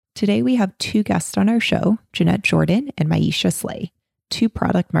Today we have two guests on our show, Jeanette Jordan and Miyishia, two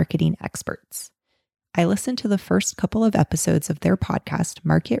product marketing experts. I listened to the first couple of episodes of their podcast,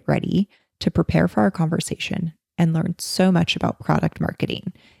 Market Ready, to prepare for our conversation and learned so much about product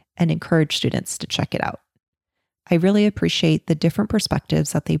marketing and encourage students to check it out. I really appreciate the different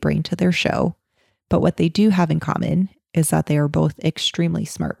perspectives that they bring to their show, but what they do have in common is that they are both extremely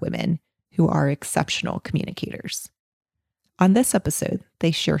smart women who are exceptional communicators. On this episode,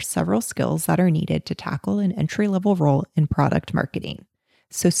 they share several skills that are needed to tackle an entry-level role in product marketing.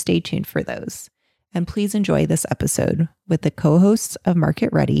 So stay tuned for those. And please enjoy this episode with the co-hosts of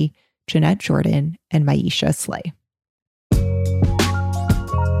Market Ready, Jeanette Jordan and Miyishia.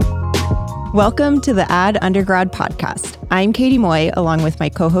 Welcome to the Ad Undergrad Podcast. I'm Katie Moy, along with my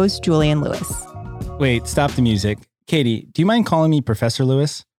co-host, Julian Lewis. Wait, stop the music. Katie, do you mind calling me Professor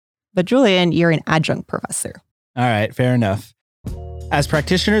Lewis? But Julian, you're an adjunct professor. All right, fair enough. As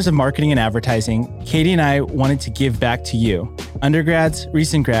practitioners of marketing and advertising, Katie and I wanted to give back to you, undergrads,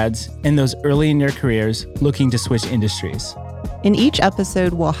 recent grads, and those early in their careers looking to switch industries. In each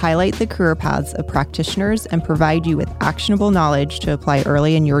episode, we'll highlight the career paths of practitioners and provide you with actionable knowledge to apply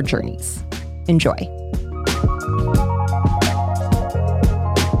early in your journeys. Enjoy.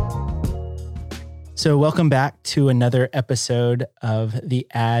 So welcome back to another episode of the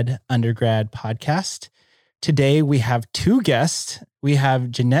Ad Undergrad Podcast. Today, we have two guests. We have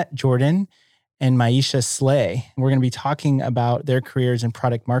Jeanette Jordan and Miyishia. We're going to be talking about their careers in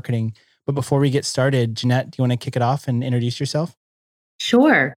product marketing. But before we get started, Jeanette, do you want to kick it off and introduce yourself?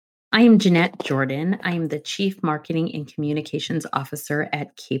 Sure. I am Jeanette Jordan. I am the Chief Marketing and Communications Officer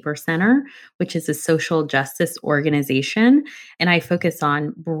at Caper Center, which is a social justice organization. And I focus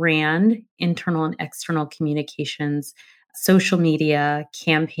on brand, internal and external communications, social media,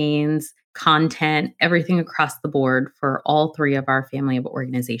 campaigns, content, everything across the board for all three of our family of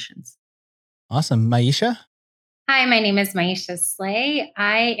organizations. Awesome. Miyishia? Hi, my name is Miyishia Slay.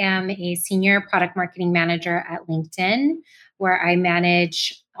 I am a senior product marketing manager at LinkedIn, where I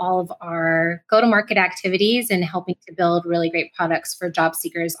manage all of our go-to-market activities and helping to build really great products for job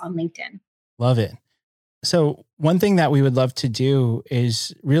seekers on LinkedIn. Love it. So one thing that we would love to do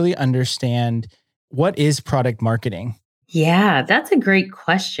is really understand, what is product marketing? Yeah, that's a great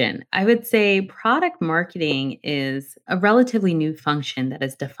question. I would say product marketing is a relatively new function that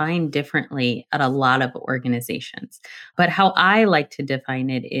is defined differently at a lot of organizations. But how I like to define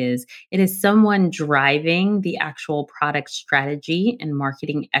it is someone driving the actual product strategy and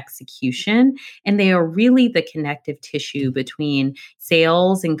marketing execution. And they are really the connective tissue between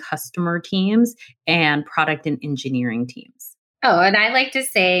sales and customer teams and product and engineering teams. Oh, and I like to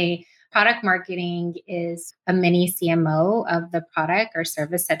say, product marketing is a mini CMO of the product or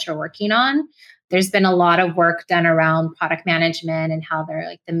service that you're working on. There's been a lot of work done around product management and how they're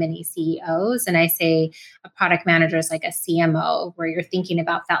like the mini CEOs. And I say a product manager is like a CMO, where you're thinking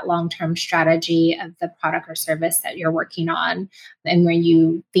about that long-term strategy of the product or service that you're working on. And when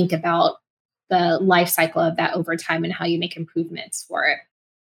you think about the life cycle of that over time and how you make improvements for it.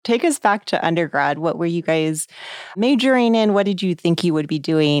 Take us back to undergrad. What were you guys majoring in? What did you think you would be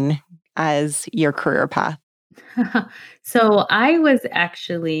doing as your career path? So I was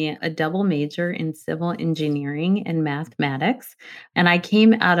actually a double major in civil engineering and mathematics. And I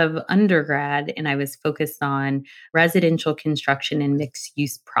came out of undergrad and I was focused on residential construction and mixed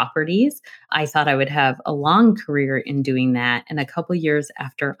use properties. I thought I would have a long career in doing that. And a couple years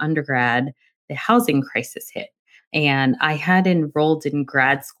after undergrad, the housing crisis hit. And I had enrolled in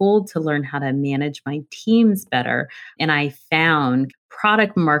grad school to learn how to manage my teams better. And I found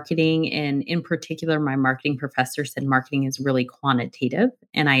product marketing, and in particular, my marketing professor said marketing is really quantitative.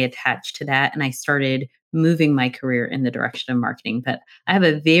 And I attached to that and I started moving my career in the direction of marketing. But I have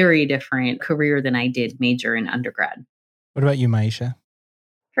a very different career than I did major in undergrad. What about you, Miyishia?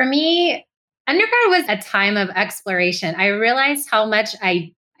 For me, undergrad was a time of exploration. I realized how much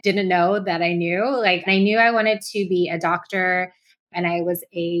I didn't know that I knew. Like, I knew I wanted to be a doctor, and I was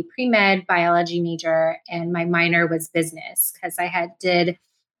a pre-med biology major, and my minor was business because I had did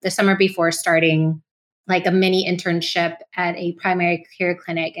the summer before starting like a mini internship at a primary care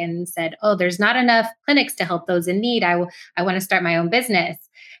clinic and said, oh, there's not enough clinics to help those in need. I want to start my own business.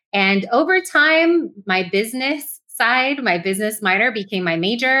 And over time, my business minor became my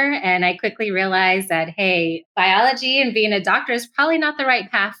major. And I quickly realized that, hey, biology and being a doctor is probably not the right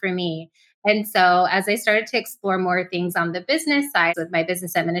path for me. And so as I started to explore more things on the business side with my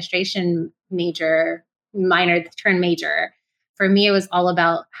business administration minor turned major, for me, it was all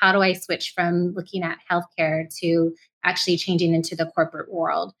about how do I switch from looking at healthcare to actually changing into the corporate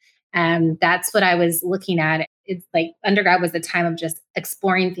world. And that's what I was looking at. it's like undergrad was the time of just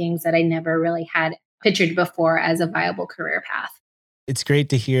exploring things that I never really had pictured before as a viable career path. It's great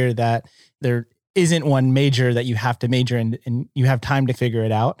to hear that there isn't one major that you have to major in and you have time to figure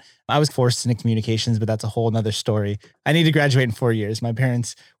it out. I was forced into communications, but that's a whole nother story. I need to graduate in 4 years. My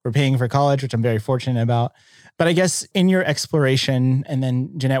parents were paying for college, which I'm very fortunate about. But I guess in your exploration, and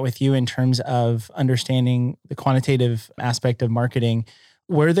then Jeanette with you in terms of understanding the quantitative aspect of marketing,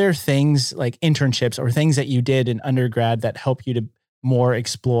 were there things like internships or things that you did in undergrad that help you to more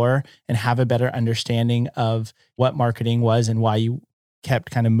explore and have a better understanding of what marketing was and why you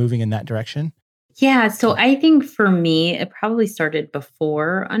kept kind of moving in that direction? Yeah, so I think for me, it probably started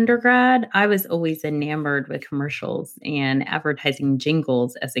before undergrad. I was always enamored with commercials and advertising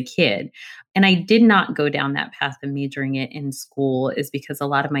jingles as a kid. And I did not go down that path of majoring it in school, is because a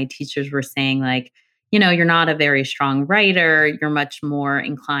lot of my teachers were saying, like, you're not a very strong writer. You're much more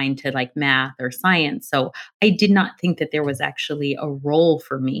inclined to like math or science. So I did not think that there was actually a role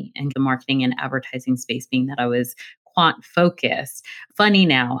for me in the marketing and advertising space, being that I was quant focused. Funny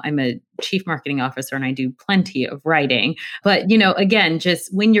now, I'm a chief marketing officer and I do plenty of writing. But, again,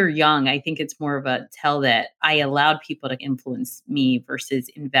 just when you're young, I think it's more of a tell that I allowed people to influence me versus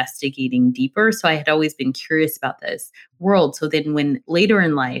investigating deeper. So I had always been curious about this world. So then when later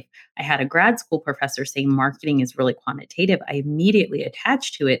in life, I had a grad school professor saying marketing is really quantitative, I immediately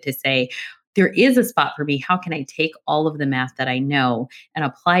attached to it to say, there is a spot for me. How can I take all of the math that I know and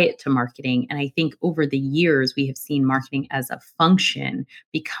apply it to marketing? And I think over the years, we have seen marketing as a function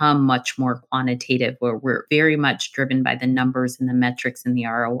become much more quantitative, where we're very much driven by the numbers and the metrics and the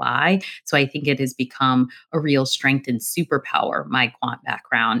ROI. So I think it has become a real strength and superpower, my quant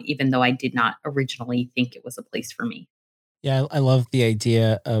background, even though I did not originally think it was a place for me. Yeah, I love the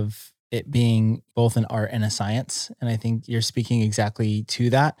idea of it being both an art and a science. And I think you're speaking exactly to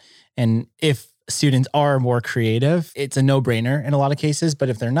that. And if students are more creative, it's a no-brainer in a lot of cases. But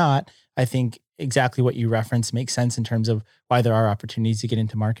if they're not, I think exactly what you referenced makes sense in terms of why there are opportunities to get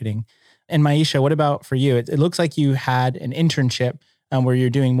into marketing. And Miyishia, what about for you? It looks like you had an internship where you're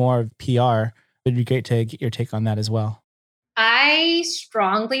doing more of PR. It'd be great to get your take on that as well. I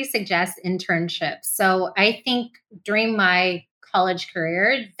strongly suggest internships. So I think during my college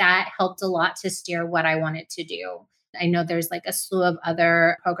career, that helped a lot to steer what I wanted to do. I know there's like a slew of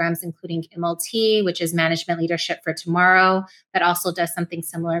other programs, including MLT, which is Management Leadership for Tomorrow, that also does something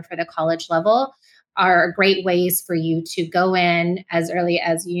similar for the college level, are great ways for you to go in as early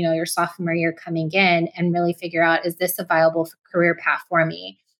as, your sophomore year coming in and really figure out, is this a viable career path for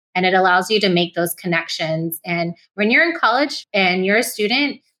me? And it allows you to make those connections. And when you're in college and you're a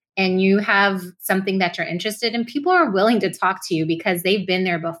student and you have something that you're interested in, people are willing to talk to you because they've been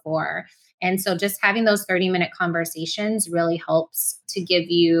there before. And so just having those 30-minute conversations really helps to give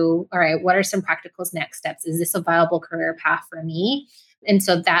you, all right, what are some practical next steps? Is this a viable career path for me? And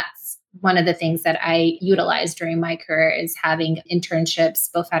so that's one of the things that I utilized during my career, is having internships,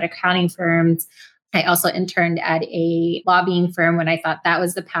 both at accounting firms. I also interned at a lobbying firm when I thought that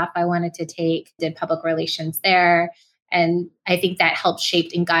was the path I wanted to take, did public relations there. And I think that helped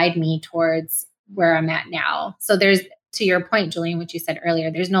shape and guide me towards where I'm at now. So there's, to your point, Julian, what you said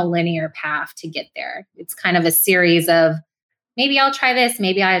earlier, there's no linear path to get there. It's kind of a series of, maybe I'll try this,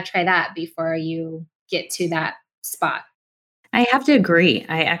 maybe I'll try that before you get to that spot. I have to agree.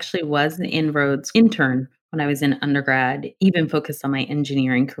 I actually was an Inroads intern when I was in undergrad, even focused on my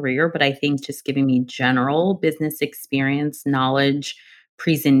engineering career. But I think just giving me general business experience, knowledge,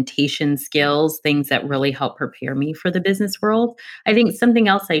 presentation skills, things that really help prepare me for the business world. I think something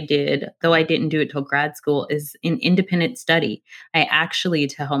else I did, though I didn't do it till grad school, is an independent study. I actually,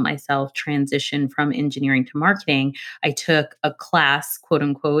 to help myself transition from engineering to marketing, I took a class, quote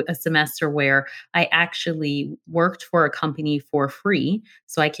unquote, a semester where I actually worked for a company for free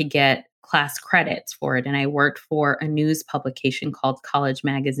so I could get class credits for it. And I worked for a news publication called College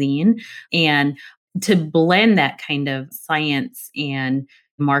Magazine. And to blend that kind of science and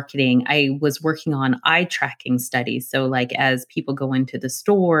marketing, I was working on eye tracking studies. So, like, as people go into the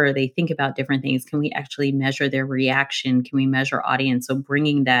store, they think about different things. Can we actually measure their reaction? Can we measure audience? So,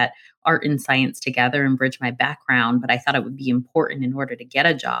 bringing that art and science together and bridge my background. But I thought it would be important in order to get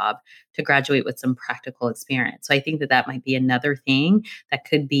a job to graduate with some practical experience. So, I think that that might be another thing that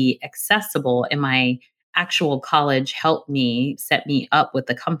could be accessible in my actual college. Helped me set me up with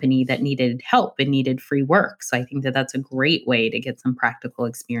a company that needed help and needed free work. So I think that that's a great way to get some practical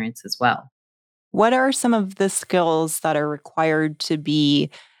experience as well. What are some of the skills that are required to be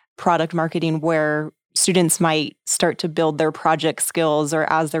product marketing, where students might start to build their project skills, or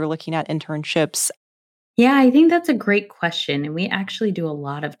as they're looking at internships? Yeah, I think that's a great question. And we actually do a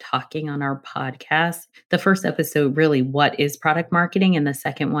lot of talking on our podcast. The first episode, really, what is product marketing? And the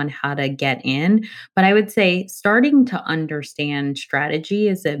second one, how to get in. But I would say starting to understand strategy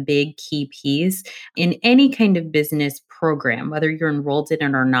is a big key piece in any kind of business program, whether you're enrolled in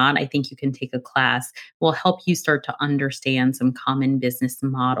it or not. I think you can take a class, will help you start to understand some common business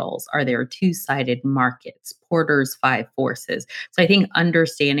models. Are there two-sided markets? Porter's five forces. So I think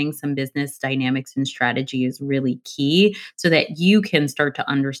understanding some business dynamics and strategy is really key so that you can start to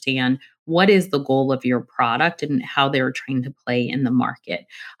understand what is the goal of your product and how they're trying to play in the market.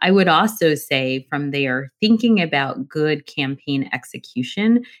 I would also say from there, thinking about good campaign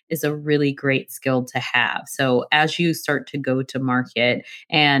execution is a really great skill to have. So as you start to go to market,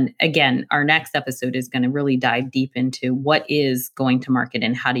 and again, our next episode is going to really dive deep into what is going to market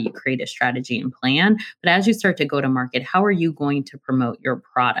and how do you create a strategy and plan. But as you start to go to market, how are you going to promote your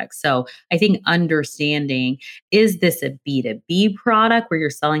product? So I think understanding, is this a B2B product where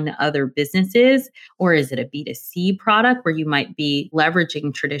you're selling to other businesses, or is it a B2C product where you might be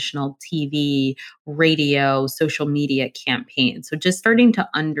leveraging traditional TV, radio, social media campaigns? So just starting to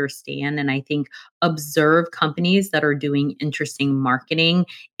understand and I think observe companies that are doing interesting marketing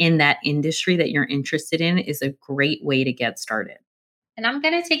in that industry that you're interested in is a great way to get started. And I'm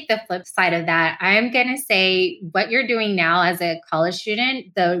going to take the flip side of that. I'm going to say what you're doing now as a college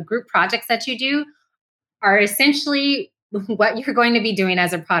student, the group projects that you do are essentially what you're going to be doing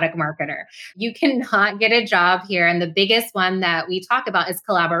as a product marketer. You cannot get a job here. And the biggest one that we talk about is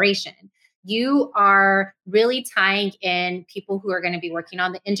collaboration. You are really tying in people who are going to be working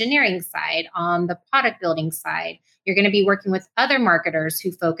on the engineering side, on the product building side. You're going to be working with other marketers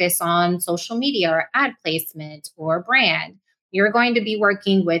who focus on social media or ad placement or brand. You're going to be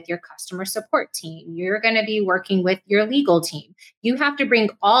working with your customer support team. You're going to be working with your legal team. You have to bring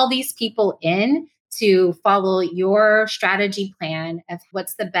all these people in to follow your strategy plan of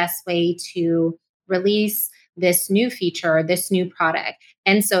what's the best way to release this new feature, this new product.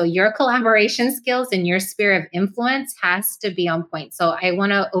 And so your collaboration skills and your sphere of influence has to be on point. So I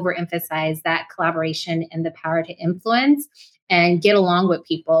want to overemphasize that collaboration and the power to influence and get along with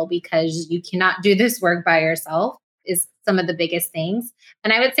people, because you cannot do this work by yourself is some of the biggest things.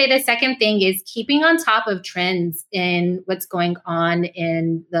 And I would say the second thing is keeping on top of trends in what's going on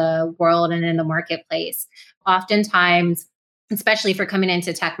in the world and in the marketplace. Oftentimes, especially for coming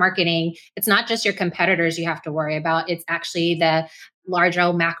into tech marketing, it's not just your competitors you have to worry about. It's actually the larger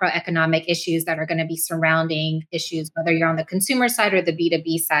macroeconomic issues that are going to be surrounding issues, whether you're on the consumer side or the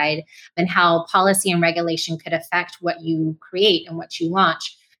B2B side, and how policy and regulation could affect what you create and what you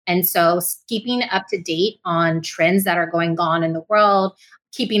launch. And so keeping up to date on trends that are going on in the world,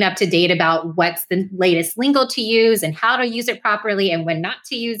 keeping up to date about what's the latest lingo to use and how to use it properly and when not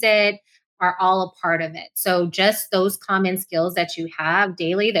to use it are all a part of it. So just those common skills that you have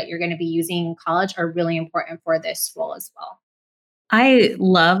daily that you're going to be using in college are really important for this role as well. I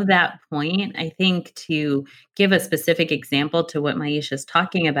love that point. I think to give a specific example to what Miyishia is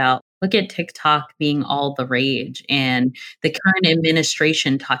talking about, look at TikTok being all the rage and the current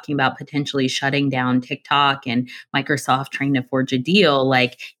administration talking about potentially shutting down TikTok and Microsoft trying to forge a deal.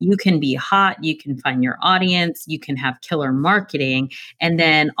 Like, you can be hot, you can find your audience, you can have killer marketing, and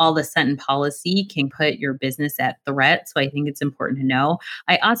then all of a sudden policy can put your business at threat. So I think it's important to know.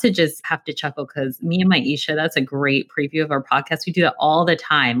 I also just have to chuckle because me and Miyishia, that's a great preview of our podcast. We do that all the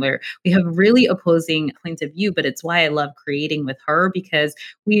time where we have really opposing points of view, but it's why I love creating with her, because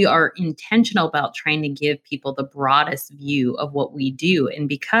we are intentional about trying to give people the broadest view of what we do. And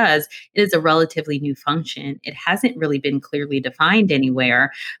because it is a relatively new function, it hasn't really been clearly defined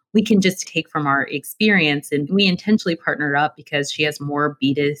anywhere. We can just take from our experience, and we intentionally partnered up because she has more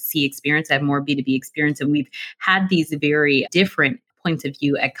B2C experience. I have more B2B experience, and we've had these very different points of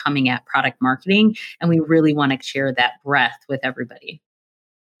view at coming at product marketing. And we really want to share that breadth with everybody.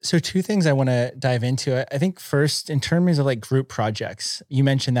 So two things I want to dive into. I think first, in terms of like group projects, you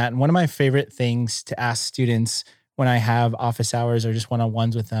mentioned that. And one of my favorite things to ask students when I have office hours or just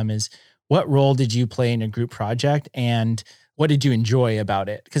one-on-ones with them is, what role did you play in a group project and what did you enjoy about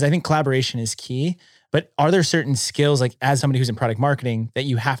it? Because I think collaboration is key, but are there certain skills, like as somebody who's in product marketing, that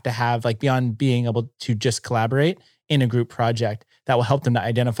you have to have, like beyond being able to just collaborate in a group project, that will help them to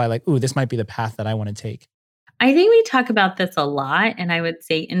identify like, ooh, this might be the path that I want to take? I think we talk about this a lot, and I would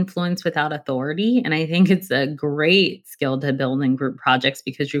say influence without authority. And I think it's a great skill to build in group projects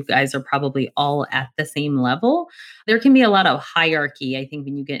because you guys are probably all at the same level. There can be a lot of hierarchy, I think,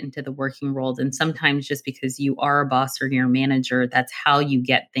 when you get into the working world. And sometimes just because you are a boss or you're a manager, that's how you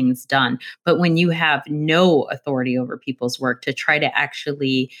get things done. But when you have no authority over people's work, to try to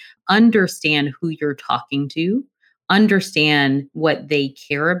actually understand who you're talking to, understand what they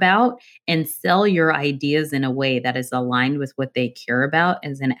care about, and sell your ideas in a way that is aligned with what they care about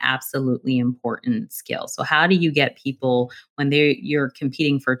is an absolutely important skill. So how do you get people when you're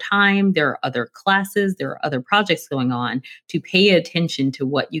competing for time, there are other classes, there are other projects going on, to pay attention to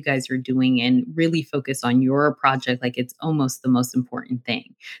what you guys are doing and really focus on your project like it's almost the most important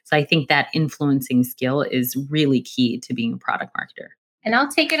thing. So I think that influencing skill is really key to being a product marketer. And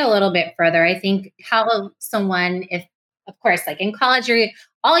I'll take it a little bit further. I think how someone, if of course, like in college,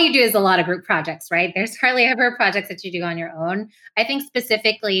 all you do is a lot of group projects, right? There's hardly ever projects that you do on your own. I think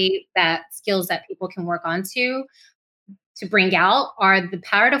specifically that skills that people can work on to bring out are the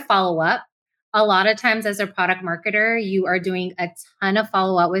power to follow up. A lot of times as a product marketer, you are doing a ton of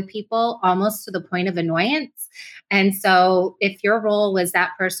follow up with people almost to the point of annoyance. And so if your role was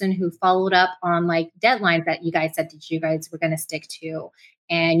that person who followed up on like deadlines that you guys said that you guys were going to stick to,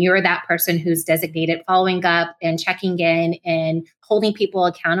 and you're that person who's designated following up and checking in and holding people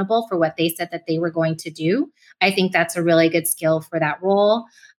accountable for what they said that they were going to do, I think that's a really good skill for that role.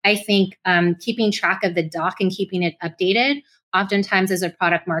 I think keeping track of the doc and keeping it updated. Oftentimes, as a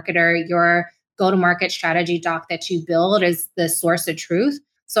product marketer, your go-to-market strategy doc that you build is the source of truth.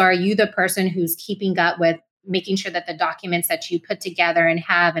 So, are you the person who's keeping up with making sure that the documents that you put together and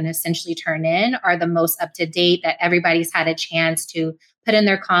have and essentially turn in are the most up to date, that everybody's had a chance to put in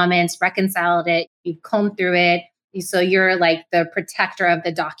their comments, reconciled it, you've combed through it? So you're like the protector of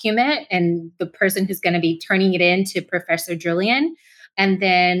the document and the person who's going to be turning it in to Professor Julian. And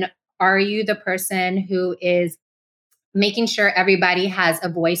then are you the person who is making sure everybody has a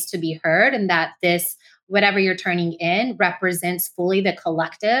voice to be heard, and that this, whatever you're turning in, represents fully the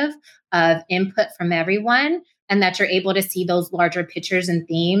collective of input from everyone, and that you're able to see those larger pictures and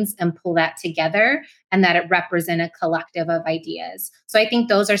themes and pull that together, and that it represent a collective of ideas. So I think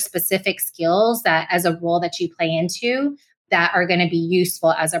those are specific skills that as a role that you play into that are going to be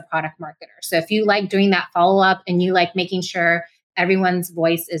useful as a product marketer. So if you like doing that follow-up and you like making sure everyone's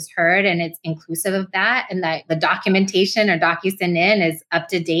voice is heard and it's inclusive of that, and that the documentation or doc you send in is up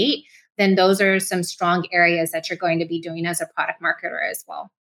to date, then those are some strong areas that you're going to be doing as a product marketer as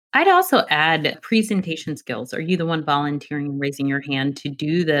well. I'd also add presentation skills. Are you the one volunteering, raising your hand to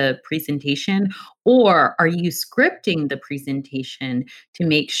do the presentation? Or are you scripting the presentation to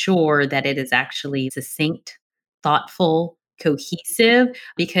make sure that it is actually succinct, thoughtful, cohesive?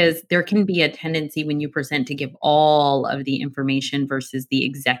 Because there can be a tendency when you present to give all of the information versus the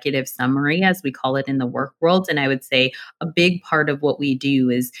executive summary, as we call it in the work world. And I would say a big part of what we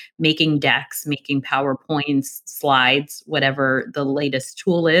do is making decks, making PowerPoints, slides, whatever the latest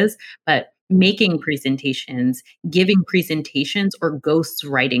tool is, but making presentations, giving presentations, or ghost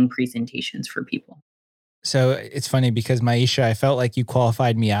writing presentations for people. So it's funny because Miyishia, I felt like you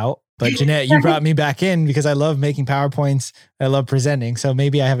qualified me out, but Jeanette, you brought me back in because I love making PowerPoints. I love presenting. So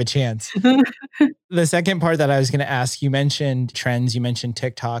maybe I have a chance. The second part that I was going to ask, you mentioned trends, you mentioned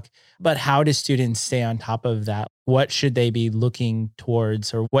TikTok, but how do students stay on top of that? What should they be looking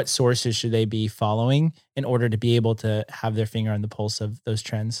towards, or what sources should they be following in order to be able to have their finger on the pulse of those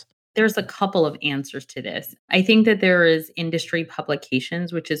trends? There's a couple of answers to this. I think that there is industry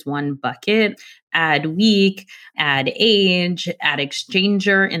publications, which is one bucket. Ad Week, Ad Age, Ad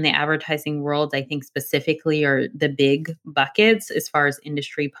Exchanger in the advertising world, I think specifically are the big buckets as far as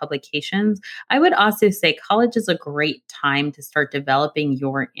industry publications. I would also say college is a great time to start developing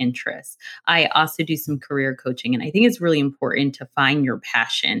your interests. I also do some career coaching, and I think it's really important to find your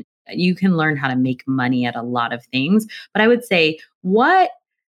passion. You can learn how to make money at a lot of things, but I would say, what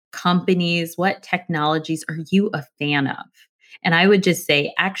companies, what technologies are you a fan of? And I would just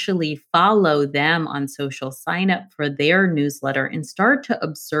say, actually follow them on social, sign up for their newsletter, and start to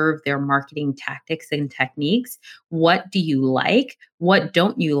observe their marketing tactics and techniques. What do you like? What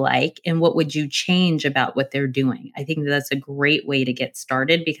don't you like? And what would you change about what they're doing? I think that's a great way to get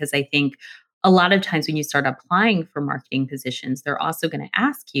started, because I think a lot of times when you start applying for marketing positions, they're also going to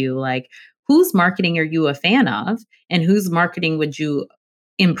ask you, like, whose marketing are you a fan of? And whose marketing would you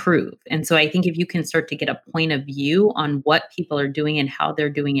improve? And so I think if you can start to get a point of view on what people are doing and how they're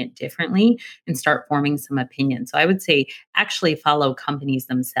doing it differently, and start forming some opinions. So I would say actually follow companies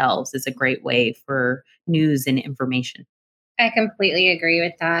themselves is a great way for news and information. I completely agree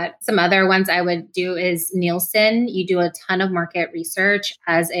with that. Some other ones I would do is Nielsen. You do a ton of market research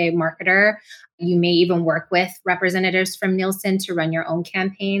as a marketer. You may even work with representatives from Nielsen to run your own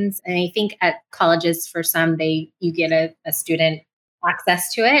campaigns. And I think at colleges, for some, you get a student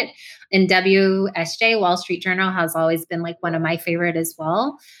access to it. And WSJ, Wall Street Journal, has always been like one of my favorite as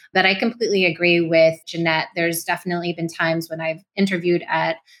well. But I completely agree with Jeanette. There's definitely been times when I've interviewed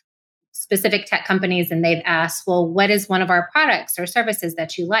at specific tech companies and they've asked, well, what is one of our products or services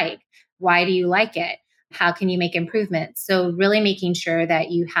that you like? Why do you like it? How can you make improvements? So really making sure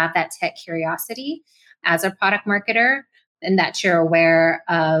that you have that tech curiosity as a product marketer and that you're aware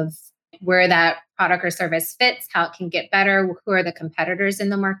of where that product or service fits, how it can get better, who are the competitors in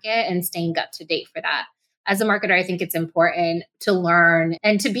the market, and staying up to date for that. As a marketer, I think it's important to learn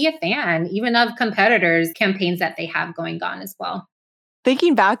and to be a fan, even of competitors' campaigns that they have going on as well.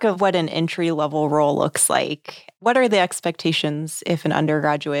 Thinking back of what an entry-level role looks like, what are the expectations if an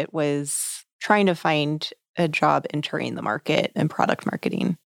undergraduate was trying to find a job entering the market and product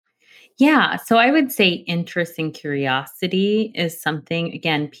marketing? Yeah. So I would say interest and curiosity is something,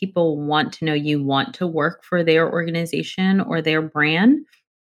 again, people want to know you want to work for their organization or their brand.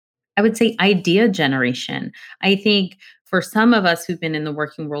 I would say idea generation. I think for some of us who've been in the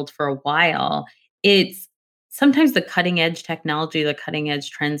working world for a while, it's sometimes the cutting edge technology, the cutting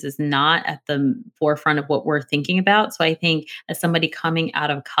edge trends is not at the forefront of what we're thinking about. So I think as somebody coming out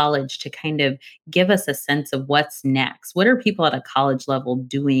of college to kind of give us a sense of what's next, what are people at a college level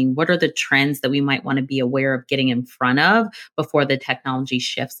doing? What are the trends that we might want to be aware of getting in front of before the technology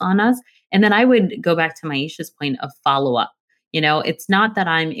shifts on us? And then I would go back to Miyishia's point of follow up. It's not that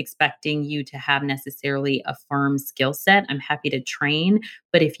I'm expecting you to have necessarily a firm skill set. I'm happy to train.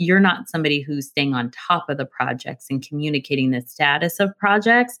 But if you're not somebody who's staying on top of the projects and communicating the status of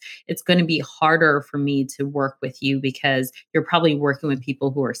projects, it's going to be harder for me to work with you because you're probably working with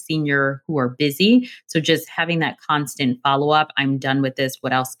people who are senior, who are busy. So just having that constant follow up, I'm done with this.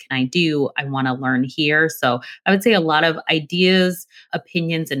 What else can I do? I want to learn here. So I would say a lot of ideas,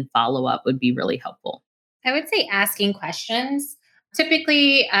 opinions, and follow up would be really helpful. I would say asking questions.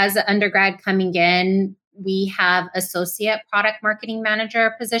 Typically, as an undergrad coming in, we have associate product marketing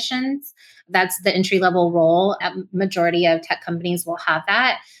manager positions. That's the entry level role. A majority of tech companies will have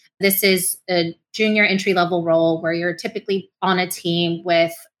that. This is a junior entry level role where you're typically on a team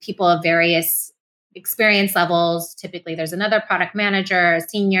with people of various experience levels. Typically, there's another product manager, a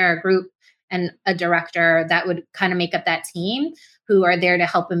senior group, and a director that would kind of make up that team who are there to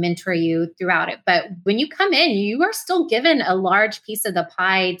help and mentor you throughout it. But when you come in, you are still given a large piece of the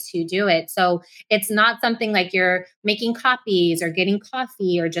pie to do it. So it's not something like you're making copies or getting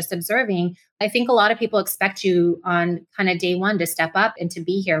coffee or just observing. I think a lot of people expect you on kind of day one to step up and to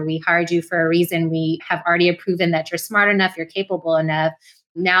be here. We hired you for a reason. We have already proven that you're smart enough, you're capable enough.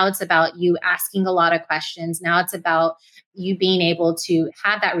 Now it's about you asking a lot of questions. Now it's about you being able to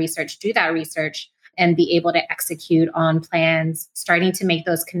have that research, do that research, and be able to execute on plans, starting to make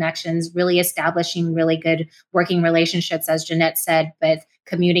those connections, really establishing really good working relationships, as Jeanette said, but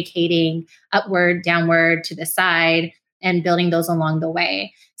communicating upward, downward, to the side, and building those along the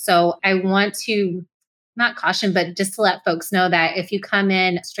way. So I want to not caution, but just to let folks know that if you come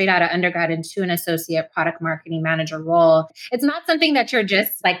in straight out of undergrad into an associate product marketing manager role, it's not something that you're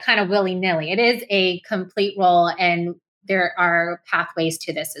just like kind of willy-nilly. It is a complete role, and there are pathways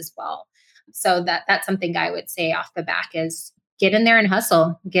to this as well. So that's something I would say off the back is get in there and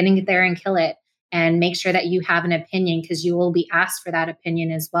hustle, get in there and kill it, and make sure that you have an opinion because you will be asked for that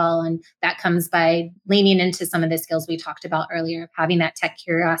opinion as well. And that comes by leaning into some of the skills we talked about earlier, having that tech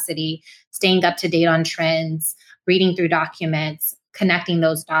curiosity, staying up to date on trends, reading through documents, connecting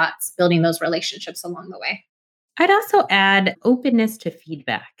those dots, building those relationships along the way. I'd also add openness to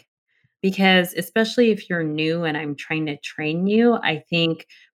feedback because, especially if you're new and I'm trying to train you, I think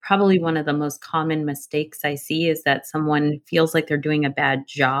probably one of the most common mistakes I see is that someone feels like they're doing a bad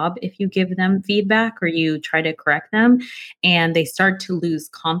job if you give them feedback or you try to correct them, and they start to lose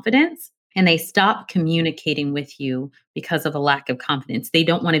confidence and they stop communicating with you because of a lack of confidence. They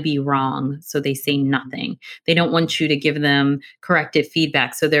don't want to be wrong, so they say nothing. They don't want you to give them corrective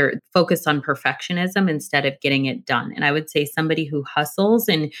feedback, so they're focused on perfectionism instead of getting it done. And I would say somebody who hustles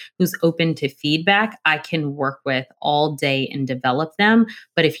and who's open to feedback, I can work with all day and develop them.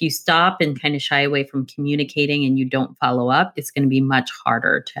 But if you stop and kind of shy away from communicating and you don't follow up, it's going to be much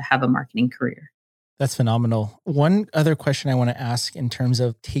harder to have a marketing career. That's phenomenal. One other question I want to ask in terms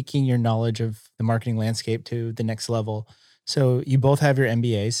of taking your knowledge of the marketing landscape to the next level. So you both have your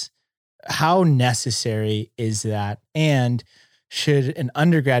MBAs. How necessary is that? And should an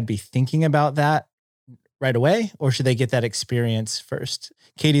undergrad be thinking about that right away, or should they get that experience first?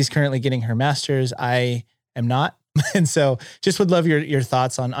 Katie's currently getting her master's. I am not. And so just would love your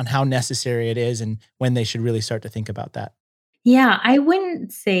thoughts on how necessary it is and when they should really start to think about that. Yeah, I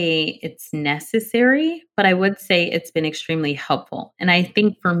wouldn't say it's necessary, but I would say it's been extremely helpful. And I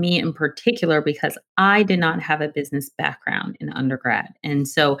think for me in particular, because I did not have a business background in undergrad. And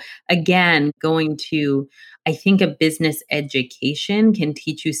so, again, I think a business education can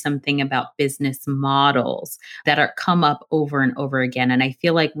teach you something about business models that are come up over and over again. And I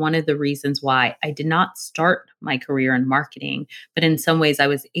feel like one of the reasons why I did not start my career in marketing, but in some ways I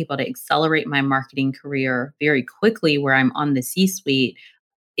was able to accelerate my marketing career very quickly where I'm on the C-suite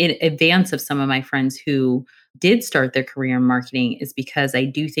in advance of some of my friends who did start their career in marketing is because I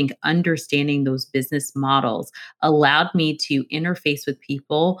do think understanding those business models allowed me to interface with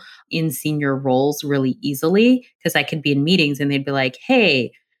people in senior roles really easily because I could be in meetings and they'd be like,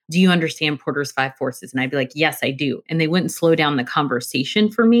 "Hey, do you understand Porter's five forces?" And I'd be like, "Yes, I do." And they wouldn't slow down the conversation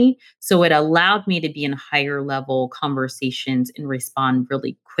for me. So it allowed me to be in higher level conversations and respond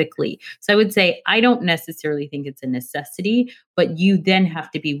really quickly. So I would say I don't necessarily think it's a necessity, but you then have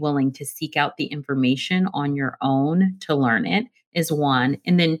to be willing to seek out the information on your own to learn it, is one.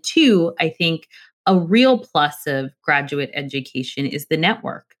 And then two, I think a real plus of graduate education is the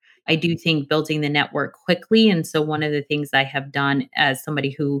network. I do think building the network quickly. And so one of the things I have done as somebody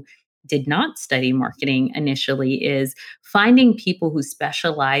who did not study marketing initially is finding people who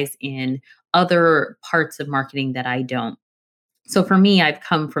specialize in other parts of marketing that I don't. So for me, I've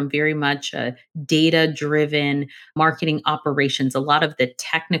come from very much a data-driven marketing operations, a lot of the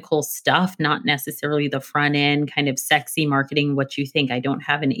technical stuff, not necessarily the front end kind of sexy marketing, what you think. I don't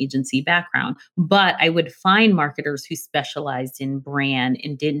have an agency background, but I would find marketers who specialized in brand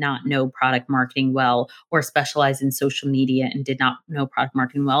and did not know product marketing well, or specialized in social media and did not know product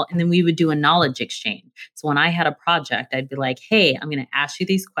marketing well. And then we would do a knowledge exchange. So when I had a project, I'd be like, "Hey, I'm going to ask you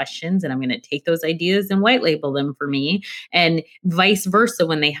these questions and I'm going to take those ideas and white label them for me." And vice versa,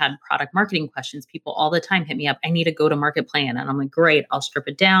 when they had product marketing questions, people all the time hit me up, "I need a go-to-market plan." And I'm like, "Great, I'll strip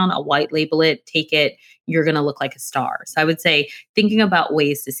it down, I'll white label it, take it, you're going to look like a star." So I would say thinking about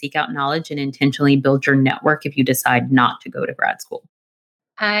ways to seek out knowledge and intentionally build your network if you decide not to go to grad school.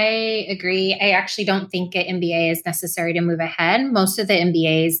 I agree. I actually don't think an MBA is necessary to move ahead. Most of the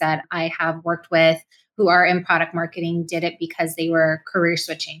MBAs that I have worked with who are in product marketing did it because they were career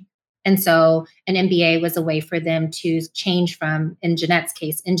switching. And so an MBA was a way for them to change from, in Jeanette's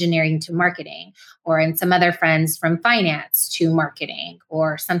case, engineering to marketing, or in some other friends from finance to marketing,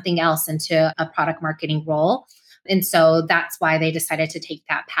 or something else into a product marketing role. And so that's why they decided to take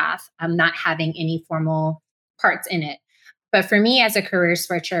that path, not having any formal parts in it. But for me as a career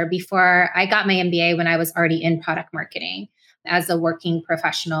switcher, before I got my MBA when I was already in product marketing as a working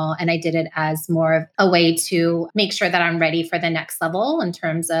professional, and I did it as more of a way to make sure that I'm ready for the next level in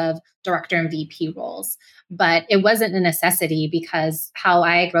terms of director and VP roles. But it wasn't a necessity because how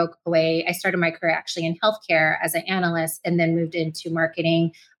I broke away, I started my career actually in healthcare as an analyst and then moved into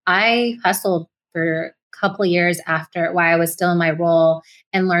marketing. I hustled for a couple of years after while I was still in my role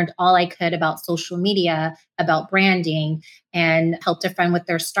and learned all I could about social media, about branding, and helped a friend with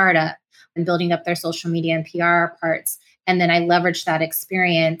their startup and building up their social media and PR parts. And then I leveraged that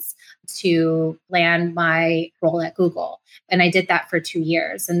experience to land my role at Google. And I did that for 2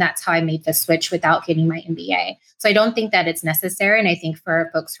 years. And that's how I made the switch without getting my MBA. So I don't think that it's necessary. And I think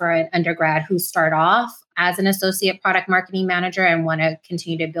for folks who are in undergrad who start off as an associate product marketing manager and want to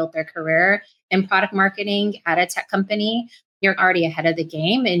continue to build their career in product marketing at a tech company, you're already ahead of the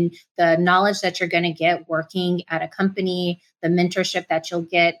game. And the knowledge that you're going to get working at a company, the mentorship that you'll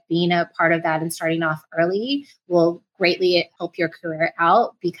get being a part of that and starting off early will greatly help your career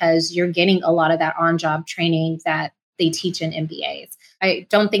out because you're getting a lot of that on-job training that they teach in MBAs. I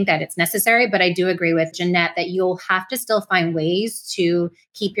don't think that it's necessary, but I do agree with Jeanette that you'll have to still find ways to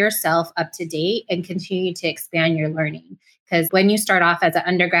keep yourself up to date and continue to expand your learning. Because when you start off as an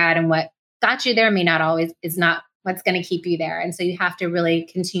undergrad and what got you there may not always is not what's going to keep you there. And so you have to really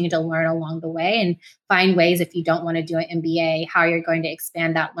continue to learn along the way and find ways if you don't want to do an MBA, how you're going to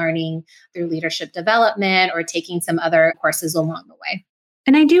expand that learning through leadership development or taking some other courses along the way.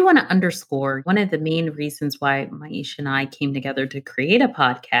 And I do want to underscore one of the main reasons why Miyishia and I came together to create a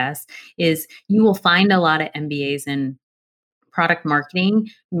podcast is you will find a lot of MBAs in product marketing,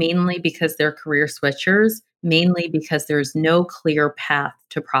 mainly because they're career switchers. mainly because there's no clear path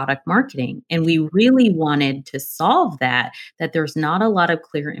to product marketing. And we really wanted to solve that there's not a lot of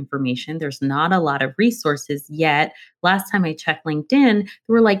clear information. There's not a lot of resources yet. Last time I checked LinkedIn, there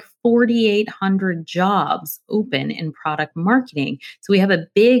were like 4,800 jobs open in product marketing. So we have a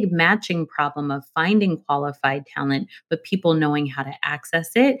big matching problem of finding qualified talent, but people knowing how to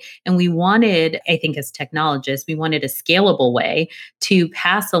access it. And we wanted, I think as technologists, we wanted a scalable way to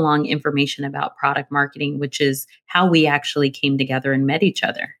pass along information about product marketing, which is how we actually came together and met each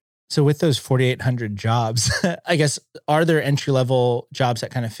other. So with those 4,800 jobs, I guess, are there entry-level jobs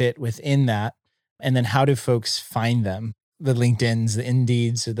that kind of fit within that? And then how do folks find them? The LinkedIns, the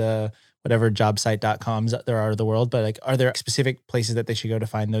Indeeds, or the whatever jobsite.coms there are of the world, but like, are there specific places that they should go to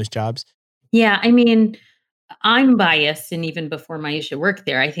find those jobs? Yeah, I mean, I'm biased, and even before Miyishia worked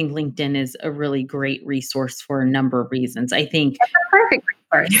there, I think LinkedIn is a really great resource for a number of reasons. I think That's a perfect resource.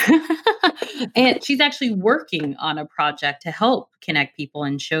 and she's actually working on a project to help connect people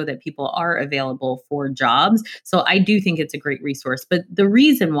and show that people are available for jobs. So I do think it's a great resource. But the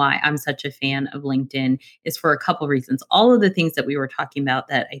reason why I'm such a fan of LinkedIn is for a couple reasons. All of the things that we were talking about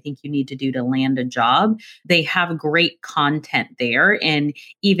that I think you need to do to land a job, they have great content there, and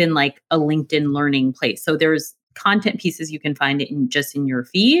even like a LinkedIn learning place. So there's content pieces you can find it in just in your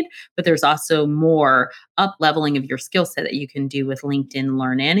feed, but there's also more up leveling of your skill set that you can do with LinkedIn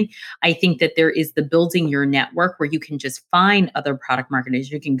Learning. I think that there is the building your network where you can just find other product marketers.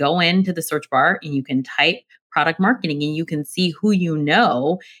 You can go into the search bar and you can type product marketing and you can see who you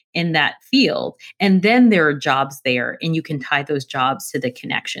know in that field. And then there are jobs there and you can tie those jobs to the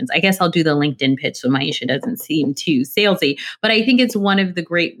connections. I guess I'll do the LinkedIn pitch so Miyishia doesn't seem too salesy, but I think it's one of the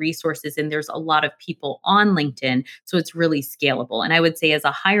great resources and there's a lot of people on LinkedIn. So it's really scalable. And I would say as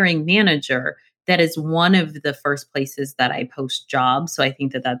a hiring manager, that is one of the first places that I post jobs. So I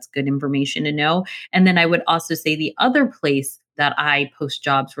think that that's good information to know. And then I would also say the other place that I post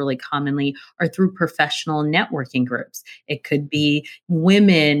jobs really commonly are through professional networking groups. It could be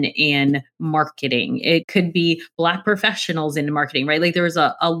women in marketing. It could be Black professionals in marketing, right? Like there's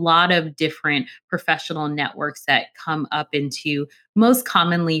a lot of different professional networks that come up into most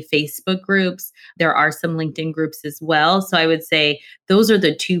commonly Facebook groups. There are some LinkedIn groups as well. So I would say those are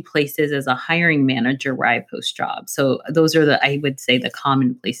the two places as a hiring manager where I post jobs. So those are I would say, the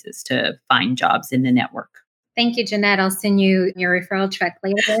common places to find jobs in the network. Thank you, Jeanette. I'll send you your referral check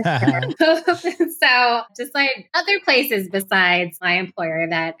later. So just like other places besides my employer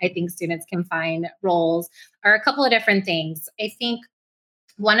that I think students can find roles are a couple of different things. I think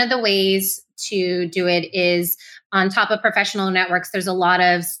one of the ways to do it is on top of professional networks, there's a lot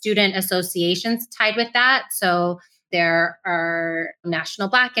of student associations tied with that. So there are National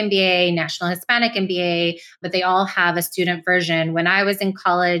Black MBA, National Hispanic MBA, but they all have a student version. When I was in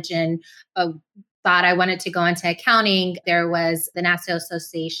college and thought I wanted to go into accounting, there was the National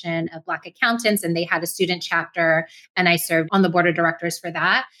Association of Black Accountants, and they had a student chapter, and I served on the board of directors for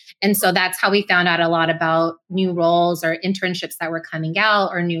that. And so that's how we found out a lot about new roles or internships that were coming out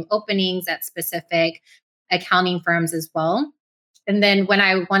or new openings at specific accounting firms as well. And then when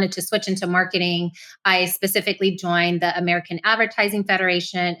I wanted to switch into marketing, I specifically joined the American Advertising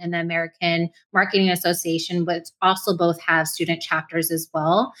Federation and the American Marketing Association, which also both have student chapters as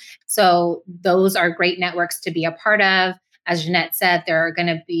well. So those are great networks to be a part of. As Jeanette said, there are going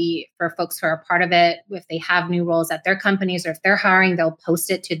to be, for folks who are a part of it, if they have new roles at their companies or if they're hiring, they'll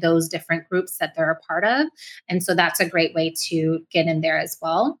post it to those different groups that they're a part of. And so that's a great way to get in there as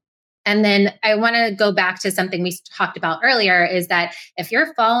well. And then I want to go back to something we talked about earlier is that if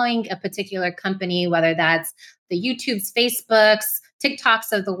you're following a particular company, whether that's the YouTubes, Facebooks,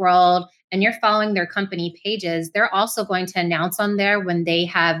 TikToks of the world, and you're following their company pages, they're also going to announce on there when they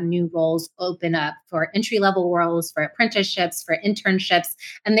have new roles open up for entry-level roles, for apprenticeships, for internships,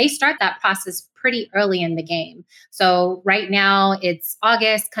 and they start that process pretty early in the game. So right now it's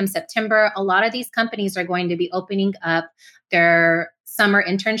August, come September, a lot of these companies are going to be opening up their summer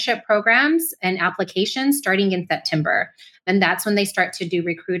internship programs and applications starting in September. And that's when they start to do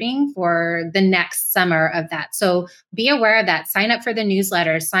recruiting for the next summer of that. So be aware of that. Sign up for the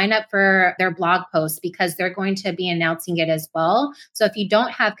newsletter, sign up for their blog posts because they're going to be announcing it as well. So if you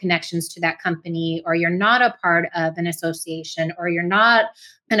don't have connections to that company or you're not a part of an association or you're not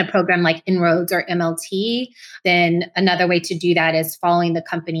in a program like Inroads or MLT, then another way to do that is following the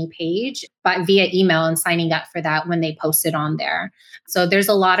company page, but via email and signing up for that when they post it on there. So there's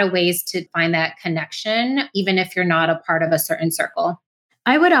a lot of ways to find that connection, even if you're not a part of a certain circle.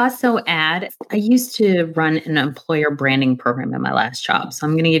 I would also add, I used to run an employer branding program in my last job. So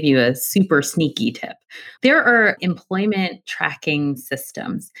I'm going to give you a super sneaky tip. There are employment tracking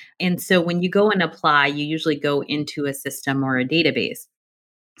systems. And so when you go and apply, you usually go into a system or a database.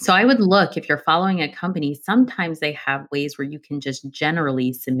 So I would look, if you're following a company, sometimes they have ways where you can just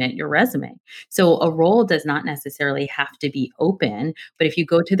generally submit your resume. So a role does not necessarily have to be open, but if you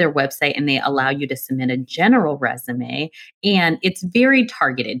go to their website and they allow you to submit a general resume, and it's very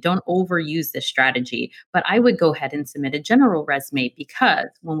targeted, don't overuse this strategy, but I would go ahead and submit a general resume because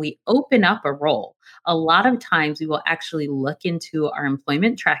when we open up a role, a lot of times we will actually look into our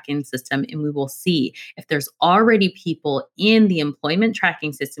employment tracking system and we will see if there's already people in the employment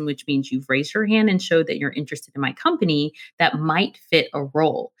tracking system, which means you've raised your hand and showed that you're interested in my company, that might fit a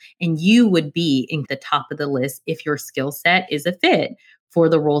role. And you would be in the top of the list if your skill set is a fit for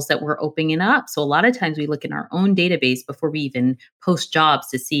the roles that we're opening up. So a lot of times we look in our own database before we even post jobs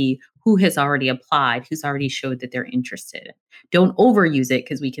to see who has already applied, who's already showed that they're interested. Don't overuse it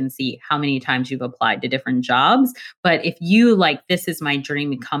because we can see how many times you've applied to different jobs. But if you like, this is my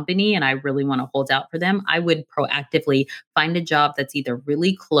dream company and I really want to hold out for them, I would proactively find a job that's either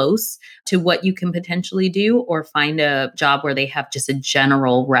really close to what you can potentially do or find a job where they have just a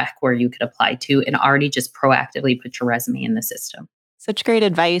general rec where you could apply to and already just proactively put your resume in the system. Such great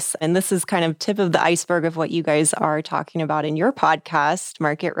advice. And this is kind of tip of the iceberg of what you guys are talking about in your podcast,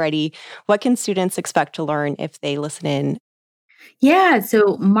 Market Ready. What can students expect to learn if they listen in? Yeah,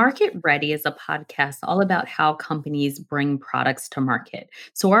 so Market Ready is a podcast all about how companies bring products to market.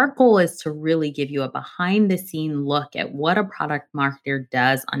 So our goal is to really give you a behind the scene look at what a product marketer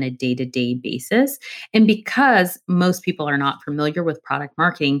does on a day-to-day basis. And because most people are not familiar with product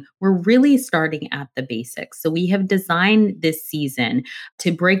marketing, we're really starting at the basics. So we have designed this season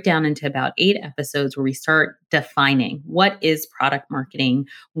to break down into about 8 episodes where we start defining what is product marketing,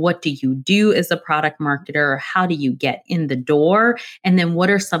 what do you do as a product marketer, how do you get in the door, and then what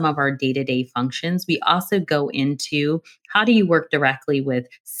are some of our day-to-day functions. We also go into how do you work directly with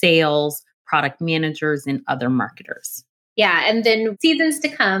sales, product managers, and other marketers. Yeah. And then seasons to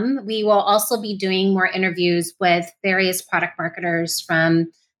come, we will also be doing more interviews with various product marketers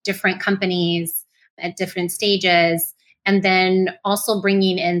from different companies at different stages. And then also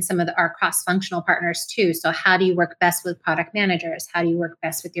bringing in some of our cross-functional partners too. So how do you work best with product managers? How do you work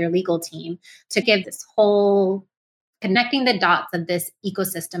best with your legal team to give this whole connecting the dots of this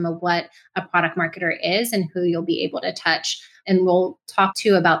ecosystem of what a product marketer is and who you'll be able to touch. And we'll talk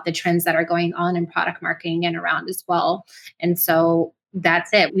too about the trends that are going on in product marketing and around as well. And so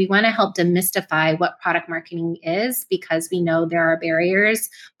that's it. We want to help demystify what product marketing is because we know there are barriers,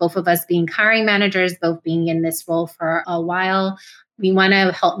 both of us being hiring managers, both being in this role for a while. We want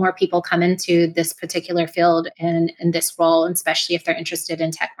to help more people come into this particular field and this role, especially if they're interested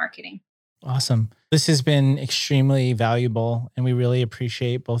in tech marketing. Awesome. This has been extremely valuable and we really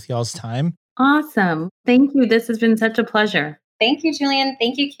appreciate both y'all's time. Awesome. Thank you. This has been such a pleasure. Thank you, Julian.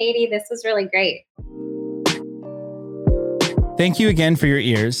 Thank you, Katie. This was really great. Thank you again for your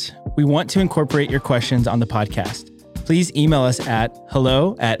ears. We want to incorporate your questions on the podcast. Please email us at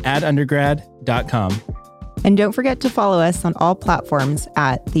hello@adundergrad.com. And don't forget to follow us on all platforms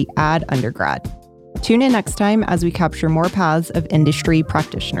at the Ad Undergrad. Tune in next time as we capture more paths of industry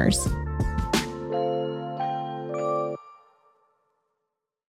practitioners.